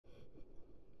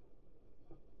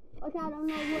Which I don't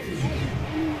know what anyone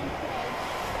said.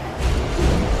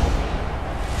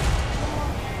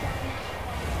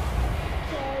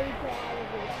 So proud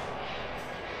of it.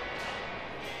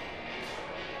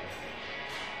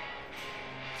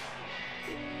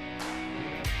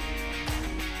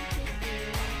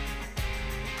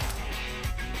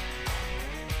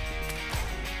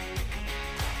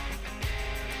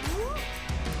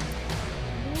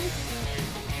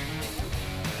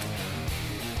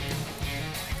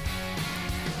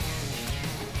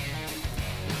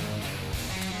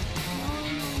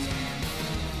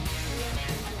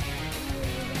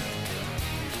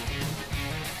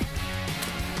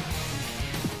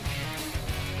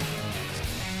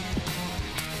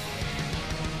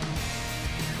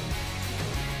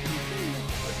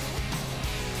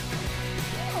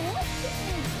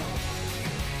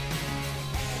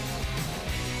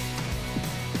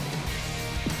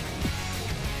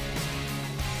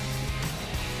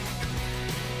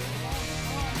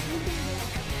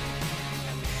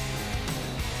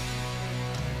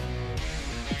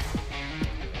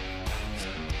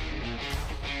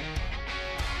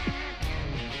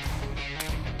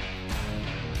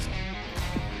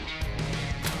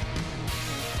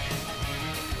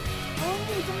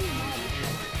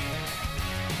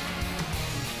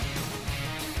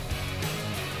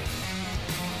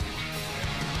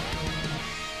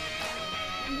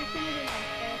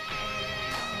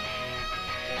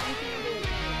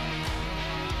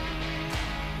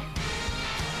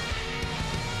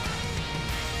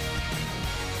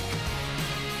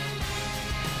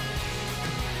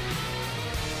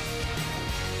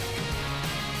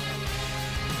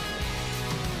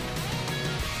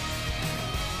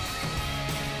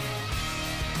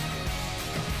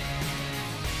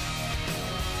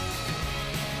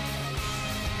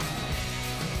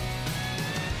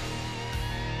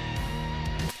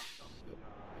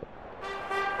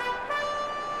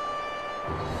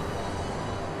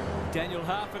 Daniel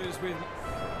Harford is with...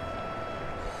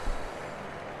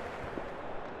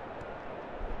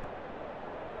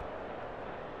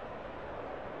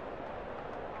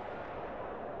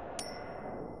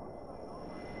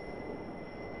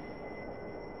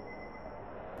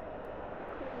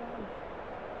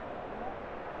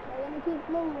 They're gonna keep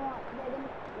flowing right. They're gonna,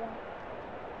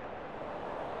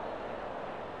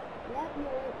 Yep,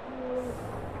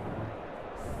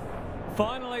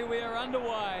 Finally, we are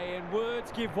underway and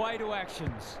words give way to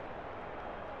actions.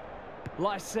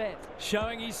 Lysette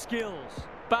showing his skills.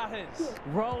 Butters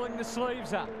rolling the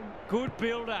sleeves up. Good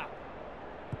build-up.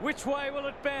 Which way will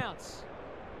it bounce?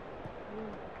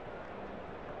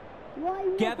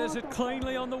 Gathers it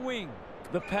cleanly on the wing.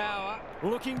 The power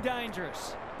looking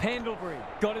dangerous. Pendlebury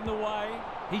got in the way.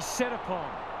 He's set upon.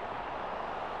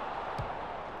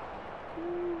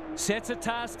 Sets a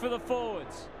task for the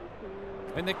forwards.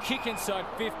 And the kick inside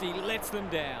 50 lets them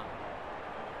down.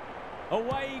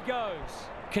 Away he goes.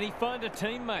 Can he find a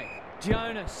teammate?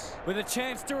 Jonas with a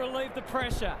chance to relieve the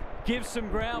pressure. Gives some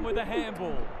ground with a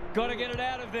handball. Got to get it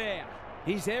out of there.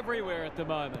 He's everywhere at the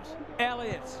moment.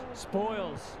 Elliott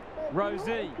spoils.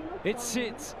 Rosie, it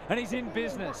sits and he's in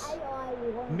business.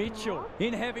 Mitchell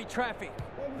in heavy traffic.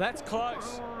 That's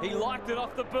close. He liked it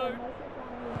off the boot.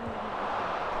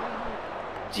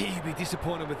 Gee, he'd be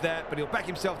disappointed with that, but he'll back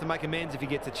himself to make amends if he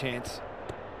gets a chance.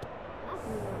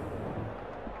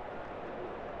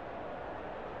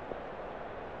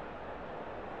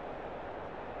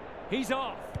 He's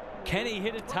off. Can he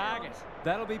hit a target?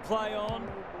 That'll be play on.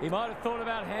 He might have thought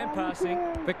about hand passing.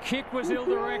 The kick was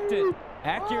ill-directed.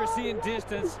 Accuracy and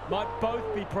distance might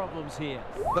both be problems here.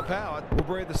 The power will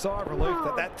breathe a sigh of relief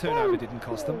that that turnover didn't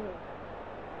cost them.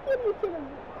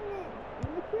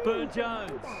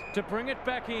 Burne-Jones to bring it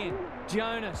back in.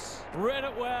 Jonas read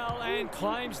it well and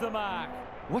claims the mark.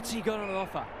 What's he got on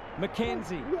offer?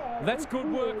 Mackenzie, that's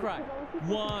good work rate.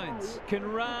 Wines can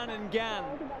run and gun.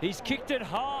 He's kicked it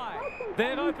high.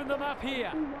 They've opened them up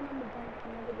here.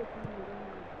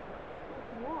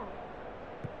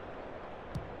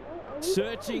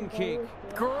 Searching kick.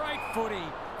 Great footy.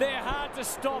 They're hard to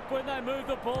stop when they move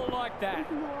the ball like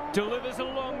that. Delivers a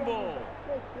long ball.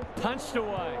 Punched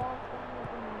away.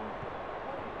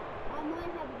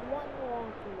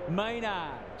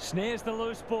 Maynard snares the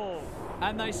loose ball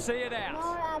and they see it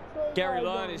out. Gary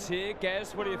Lyon is here.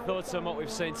 Gaz, what are your thoughts on what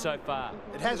we've seen so far?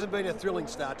 It hasn't been a thrilling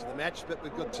start to the match, but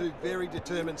we've got two very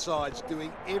determined sides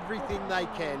doing everything they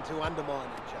can to undermine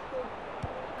each other.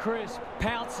 Crisp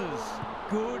pounces.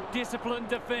 Good disciplined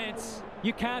defence.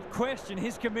 You can't question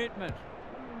his commitment.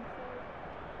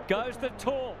 Goes the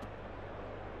Torp.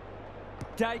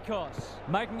 Dacos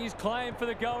making his claim for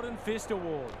the Golden Fist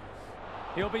Award.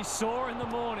 He'll be sore in the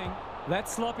morning. That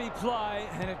sloppy play,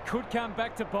 and it could come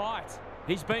back to bite.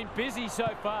 He's been busy so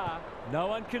far. No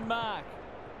one can mark.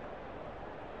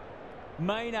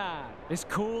 Maynard is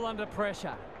cool under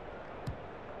pressure.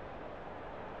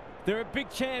 They're a big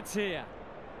chance here.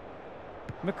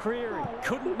 McCreary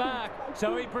couldn't mark,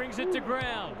 so he brings it to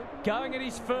ground. Going at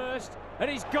his first, and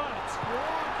he's got it.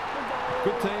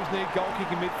 Good teams need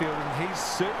goal-kicking midfield, and he's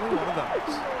certainly one of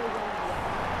those.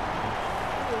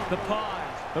 The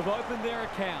Pies have opened their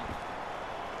account.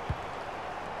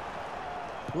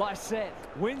 Lysette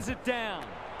wins it down.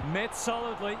 Met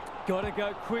solidly. Got to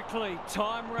go quickly.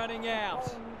 Time running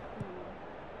out.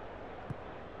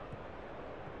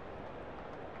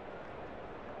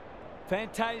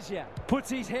 Fantasia puts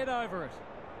his head over it.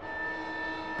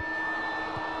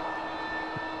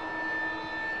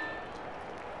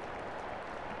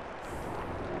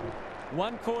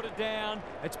 One quarter down.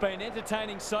 It's been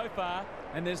entertaining so far,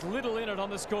 and there's little in it on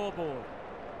the scoreboard.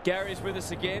 Gary's with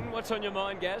us again. What's on your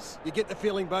mind, Gaz? You get the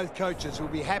feeling both coaches will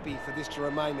be happy for this to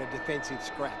remain a defensive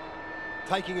scrap.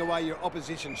 Taking away your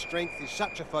opposition's strength is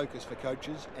such a focus for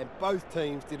coaches, and both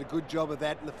teams did a good job of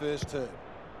that in the first term.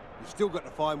 You've still got to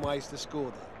find ways to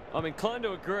score, though. I'm inclined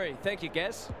to agree. Thank you,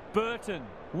 Gaz. Burton,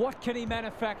 what can he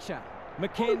manufacture?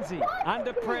 McKenzie,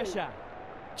 under pressure.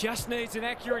 Just needs an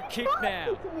accurate kick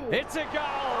now. It's a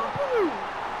goal!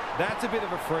 That's a bit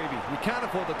of a freebie. You can't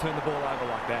afford to turn the ball over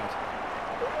like that.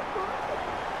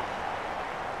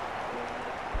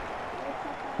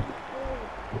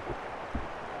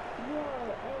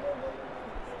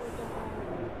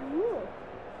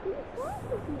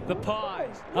 The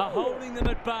Pies are holding them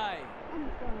at bay.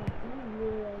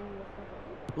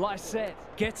 Lysette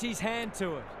gets his hand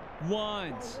to it.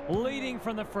 Winds, leading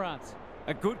from the front.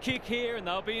 A good kick here and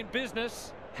they'll be in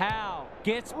business. Howe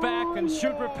gets back and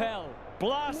should repel.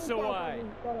 Blasts away.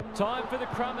 Time for the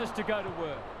Crummers to go to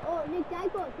work.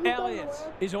 Elliott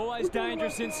is always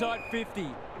dangerous inside 50.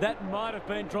 That might have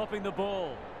been dropping the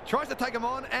ball. Tries to take him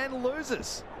on and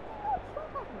loses.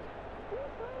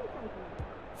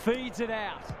 Feeds it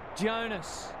out.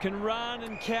 Jonas can run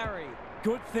and carry.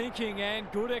 Good thinking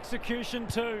and good execution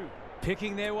too.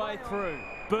 Picking their way through.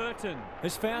 Burton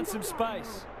has found some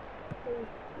space.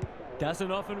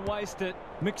 Doesn't often waste it.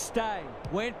 McStay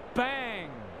went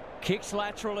bang. Kicks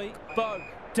laterally. Bogue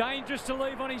dangerous to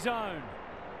leave on his own.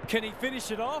 Can he finish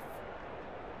it off?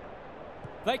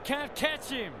 They can't catch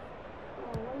him.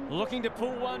 Looking to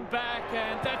pull one back,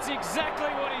 and that's exactly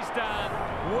what he's done.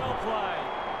 Well played.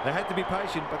 They had to be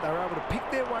patient, but they were able to pick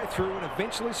their way through and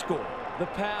eventually score. The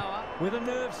Power with a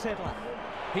nerve settler.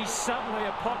 He's suddenly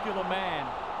a popular man.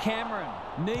 Cameron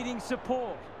needing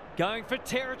support. Going for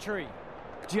territory.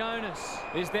 Jonas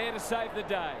is there to save the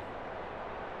day.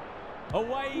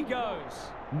 Away he goes.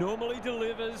 Normally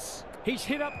delivers. He's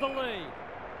hit up the lead.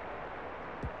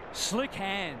 Slick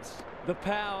hands. The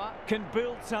Power can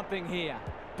build something here.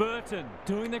 Burton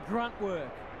doing the grunt work.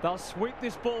 They'll sweep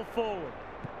this ball forward.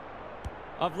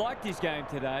 I've liked his game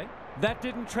today. That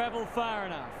didn't travel far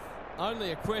enough.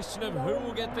 Only a question of who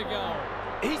will get the goal.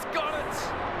 He's got it!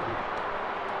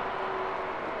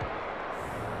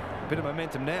 Bit of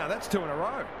momentum now. That's 2 in a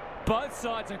row. Both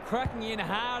sides are cracking in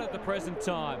hard at the present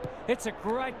time. It's a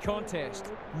great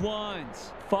contest.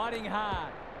 Wines fighting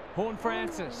hard.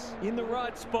 Horne-Francis in the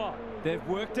right spot. They've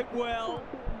worked it well.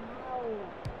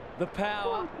 The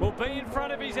Power will be in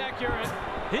front of his accurate.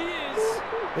 He is.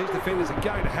 These defenders are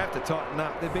going to have to tighten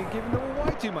up. They've been giving them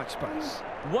way too much space.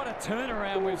 What a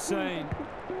turnaround we've seen.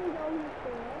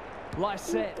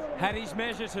 Lysette had his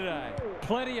measure today.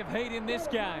 Plenty of heat in this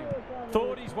game.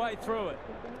 Thought his way through it.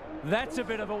 That's a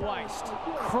bit of a waste.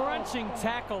 Crunching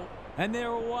tackle, and they're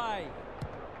away.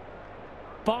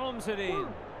 Bombs it in.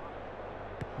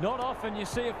 Not often you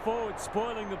see a forward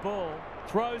spoiling the ball.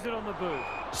 Throws it on the boot.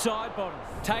 Side bottom.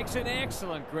 Takes an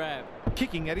excellent grab.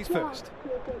 Kicking at his first.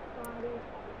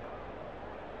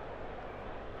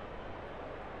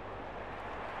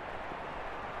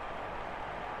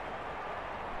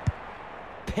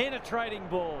 Penetrating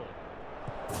ball.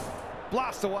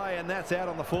 Blast away, and that's out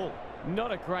on the full.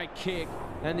 Not a great kick,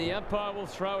 and the umpire will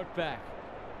throw it back.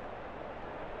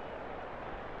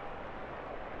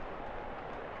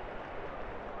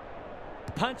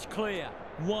 Punch clear.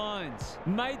 Wines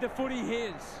made the footy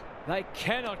his. They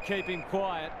cannot keep him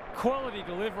quiet. Quality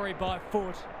delivery by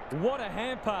foot. What a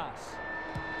hand pass.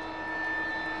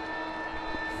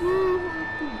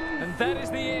 And that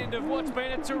is the end of what's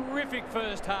been a terrific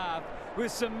first half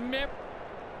with some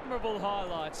memorable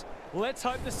highlights. Let's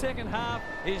hope the second half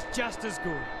is just as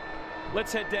good.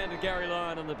 Let's head down to Gary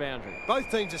Lyon on the boundary. Both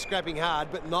teams are scrapping hard,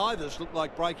 but neither's look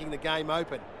like breaking the game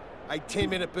open. A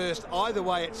 10-minute burst either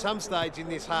way at some stage in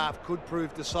this half could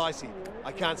prove decisive.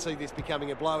 I can't see this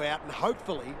becoming a blowout, and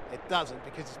hopefully it doesn't,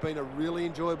 because it's been a really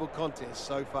enjoyable contest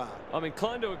so far. I'm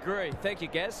inclined to agree. Thank you,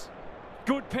 Gaz.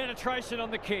 Good penetration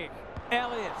on the kick.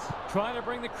 Elliott trying to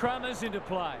bring the Crummers into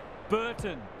play.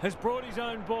 Burton has brought his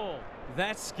own ball.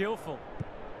 That's skillful.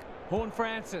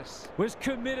 Horne-Francis was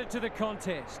committed to the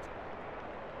contest.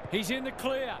 He's in the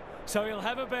clear, so he'll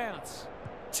have a bounce.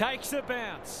 Takes a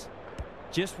bounce.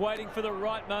 Just waiting for the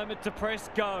right moment to press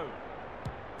go.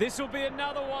 This will be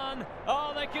another one.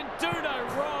 Oh, they can do no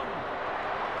wrong.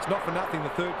 It's not for nothing the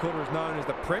third quarter is known as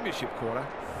the premiership quarter.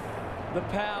 The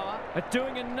Power are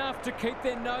doing enough to keep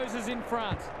their noses in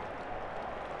front.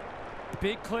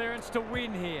 Big clearance to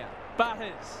win here.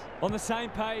 Butters on the same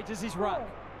page as his ruck.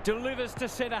 Delivers to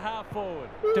centre half forward.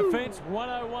 Defence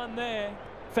 101 there.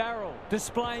 Farrell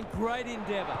displaying great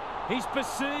endeavour. He's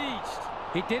besieged.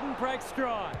 He didn't break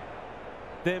stride.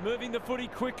 They're moving the footy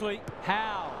quickly.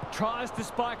 Howe tries to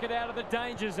spike it out of the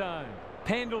danger zone.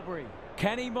 Pendlebury,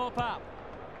 can he mop up?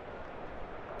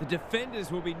 The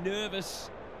defenders will be nervous.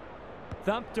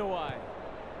 Thumped away.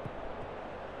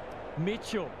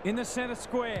 Mitchell in the centre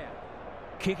square.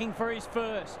 Kicking for his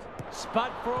first.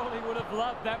 Spud Frawley would have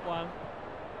loved that one.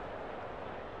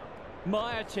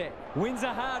 Myercheck wins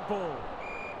a hard ball.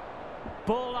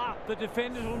 Ball up. The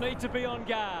defenders will need to be on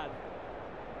guard.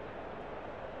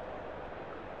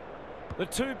 The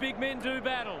two big men do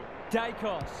battle.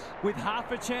 Dacos with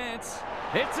half a chance.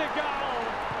 It's a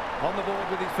goal. On the board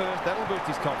with his first. That'll boost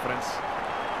his confidence.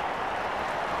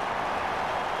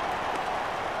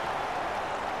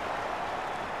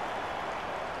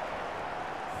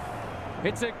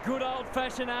 It's a good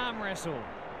old-fashioned arm wrestle.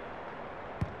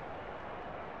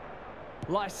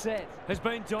 Lysette has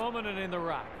been dominant in the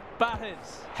ruck.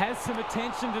 Butters has some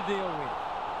attention to deal with.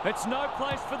 It's no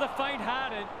place for the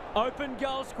faint-hearted. Open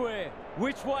goal square.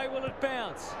 Which way will it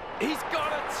bounce? He's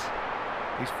got it!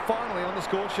 He's finally on the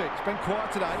score sheet. It's been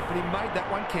quiet today, but he made that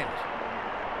one count.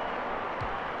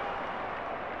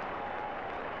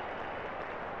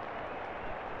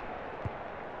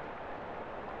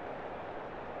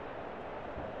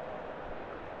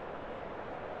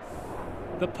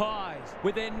 The Pies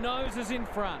with their noses in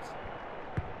front.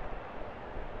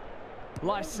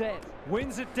 Lysette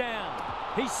wins it down.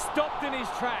 He's stopped in his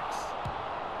tracks.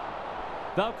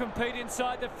 They'll compete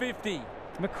inside the 50.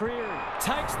 McCreary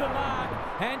takes the mark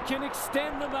and can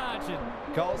extend the margin.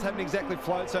 Goals haven't exactly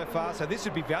flowed so far, so this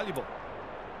would be valuable.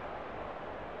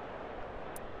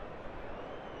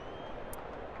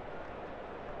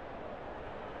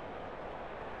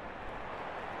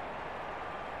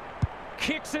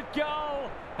 Kicks at goal,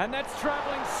 and that's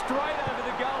travelling straight over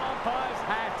the goal umpire's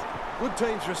hat. Good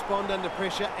teams respond under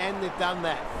pressure, and they've done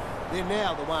that. They're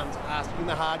now the ones asking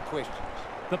the hard questions.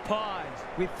 The Pies,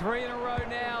 with 3 in a row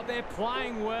now, they're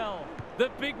playing well. The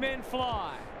big men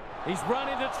fly. He's run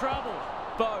into trouble.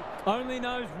 Boak only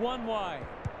knows one way.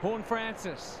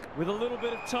 Horne-Francis with a little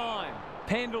bit of time.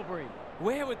 Pendlebury,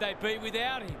 where would they be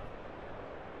without him?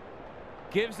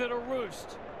 Gives it a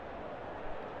roost.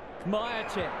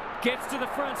 Myercheck gets to the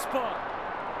front spot.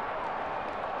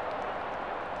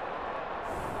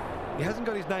 He hasn't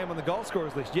got his name on the goal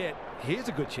scorers list yet. Here's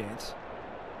a good chance.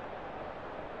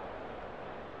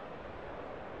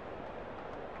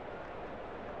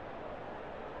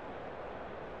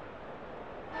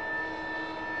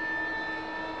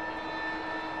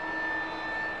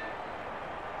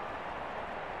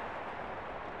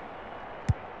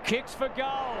 Kicks for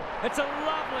goal. It's a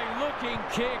lovely looking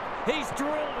kick. He's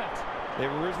drilled it. They've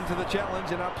risen to the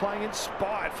challenge and are playing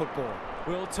inspired football.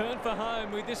 We'll turn for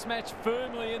home with this match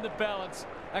firmly in the balance.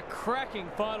 A cracking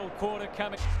final quarter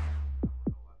coming.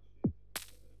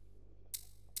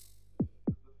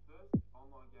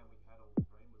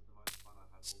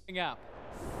 Up.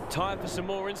 Time for some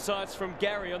more insights from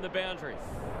Gary on the boundary.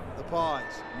 The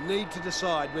Pies need to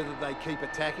decide whether they keep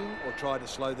attacking or try to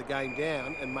slow the game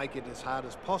down and make it as hard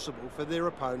as possible for their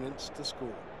opponents to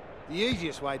score. The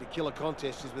easiest way to kill a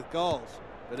contest is with goals,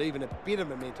 but even a bit of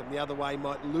momentum the other way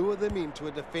might lure them into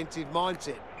a defensive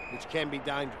mindset, which can be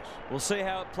dangerous. We'll see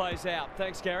how it plays out.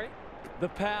 Thanks, Gary. The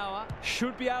Power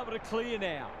should be able to clear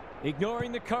now.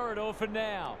 Ignoring the corridor for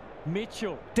now.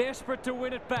 Mitchell, desperate to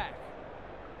win it back.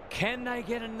 Can they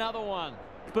get another one?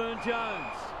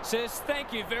 Burne-Jones says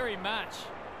thank you very much.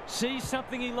 Sees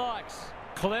something he likes.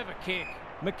 Clever kick.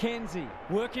 McKenzie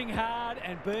working hard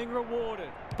and being rewarded.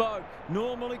 Boak,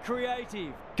 normally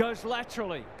creative, goes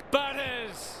laterally.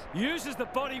 Butters uses the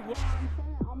body.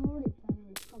 I'm already playing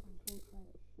with fucking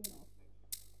bullcrate. Shit off.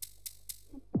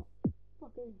 What the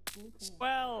fuck is bullcrate?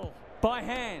 Well, by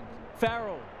hand.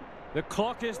 Farrell The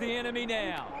clock is the enemy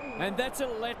now, and that's a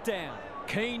letdown.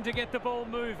 Keen to get the ball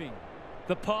moving.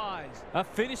 The Pies are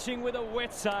finishing with a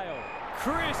wet sail.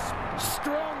 Crisp,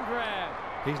 strong grab.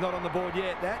 He's not on the board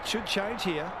yet. That should change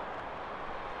here.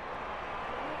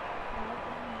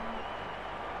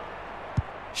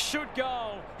 Should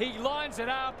goal. He lines it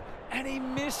up, and he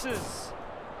misses.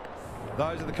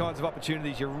 Those are the kinds of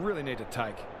opportunities you really need to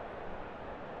take.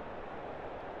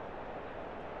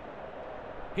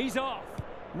 He's off.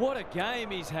 What a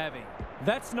game he's having.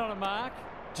 That's not a mark.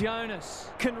 Jonas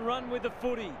can run with the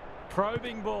footy.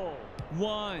 Probing ball.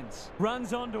 Winds.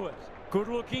 Runs onto it.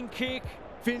 Good-looking kick.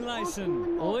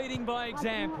 Finlayson leading by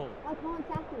example. I can't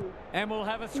tackle. And we'll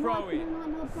have a throw in.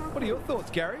 What are your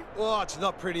thoughts, Gary? Oh, it's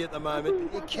not pretty at the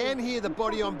moment. You can hear the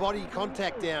body-on-body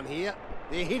contact down here.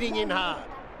 They're hitting in hard.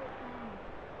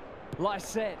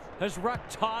 Lysette has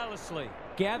rucked tirelessly.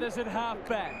 Gathers at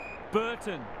half-back.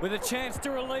 Burton with a chance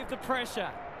to relieve the pressure.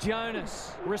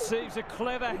 Jonas receives a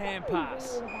clever hand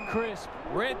pass. Crisp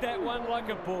read that one like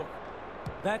a book.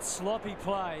 That sloppy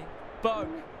play. Boak.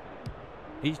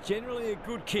 He's generally a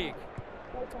good kick.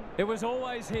 It was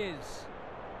always his.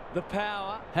 The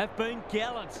Power have been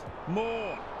gallant.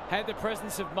 Moore had the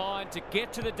presence of mind to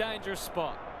get to the dangerous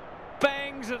spot.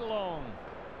 Bangs it long.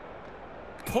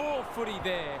 Poor footy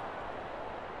there.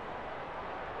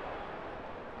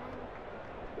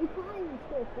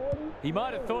 He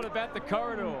might have thought about the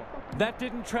corridor. That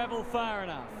didn't travel far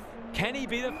enough. Can he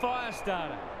be the fire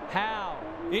starter? Howe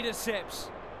intercepts.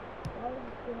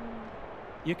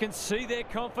 You can see their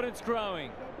confidence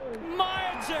growing.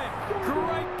 Myercheck,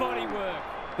 great body work.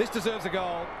 This deserves a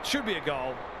goal. Should be a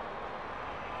goal.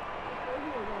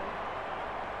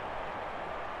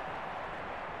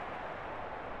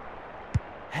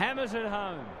 Hammers it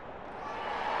home.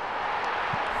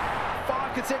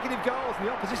 5 consecutive goals, and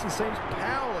the opposition seems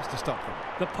powerless to stop them.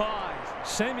 The Pies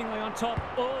seemingly on top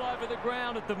all over the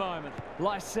ground at the moment.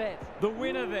 Lysette, the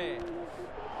winner there.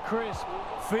 Crisp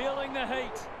feeling the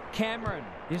heat. Cameron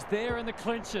is there in the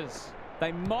clinches.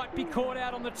 They might be caught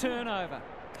out on the turnover.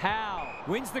 Howe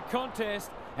wins the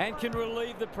contest and can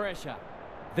relieve the pressure.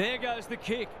 There goes the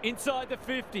kick inside the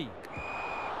 50.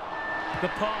 The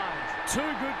Pies too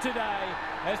good today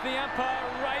as the umpire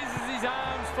raises his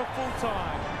arms for full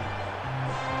time.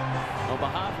 On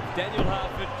behalf of Daniel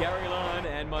Hartford, Gary Lyon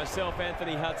and myself,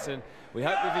 Anthony Hudson, we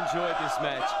hope you've enjoyed this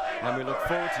match and we look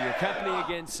forward to your company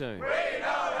again soon.